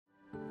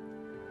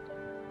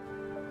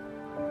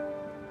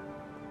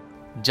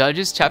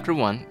Judges chapter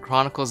 1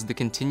 chronicles the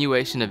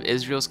continuation of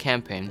Israel's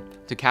campaign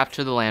to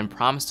capture the land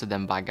promised to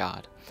them by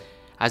God.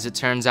 As it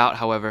turns out,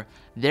 however,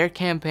 their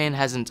campaign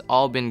hasn't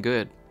all been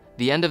good.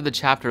 The end of the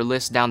chapter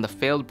lists down the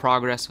failed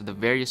progress of the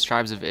various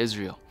tribes of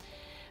Israel.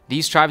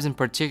 These tribes in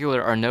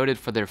particular are noted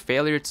for their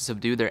failure to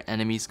subdue their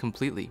enemies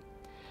completely.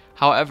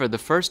 However, the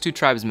first two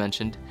tribes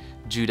mentioned,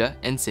 Judah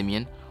and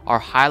Simeon,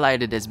 are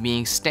highlighted as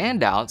being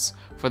standouts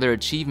for their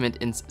achievement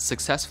in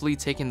successfully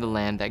taking the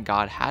land that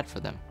God had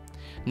for them.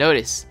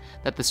 Notice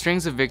that the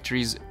strings of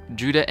victories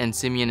Judah and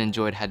Simeon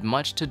enjoyed had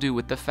much to do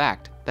with the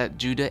fact that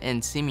Judah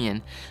and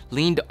Simeon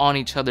leaned on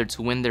each other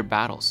to win their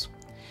battles.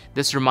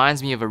 This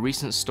reminds me of a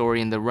recent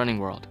story in the running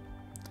world.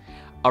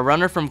 A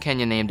runner from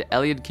Kenya named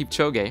Eliud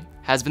Kipchoge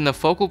has been the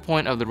focal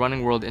point of the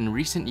running world in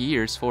recent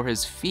years for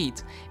his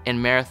feat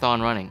in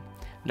marathon running.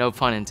 No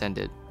pun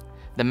intended.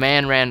 The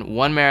man ran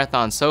one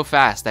marathon so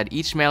fast that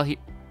each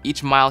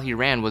mile he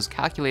ran was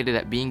calculated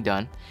at being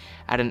done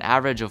at an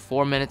average of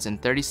 4 minutes and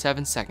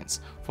 37 seconds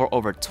for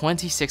over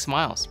 26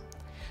 miles.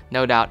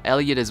 No doubt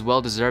Eliud is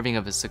well deserving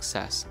of his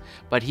success,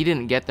 but he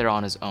didn't get there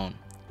on his own.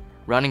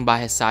 Running by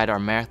his side are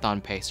marathon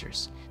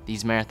pacers.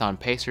 These marathon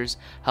pacers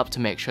helped to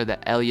make sure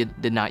that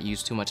Eliud did not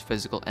use too much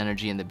physical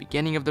energy in the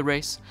beginning of the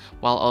race,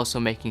 while also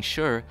making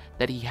sure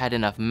that he had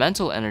enough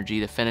mental energy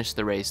to finish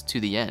the race to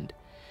the end.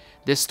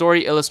 This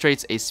story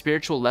illustrates a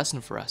spiritual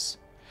lesson for us.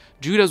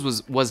 Judah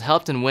was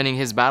helped in winning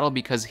his battle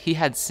because he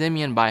had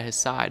Simeon by his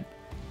side.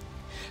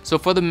 So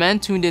for the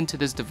men tuned into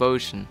this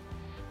devotion,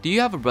 do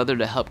you have a brother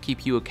to help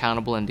keep you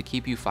accountable and to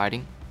keep you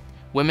fighting?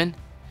 Women,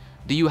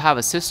 do you have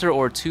a sister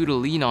or two to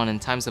lean on in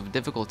times of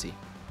difficulty?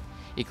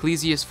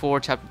 Ecclesiastes 4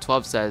 chapter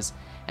 12 says,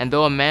 "And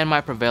though a man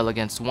might prevail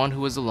against one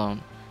who is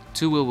alone,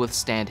 two will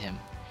withstand him.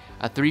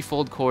 A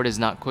threefold cord is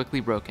not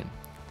quickly broken."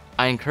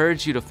 I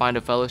encourage you to find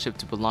a fellowship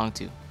to belong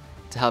to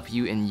help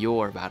you in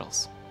your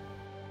battles.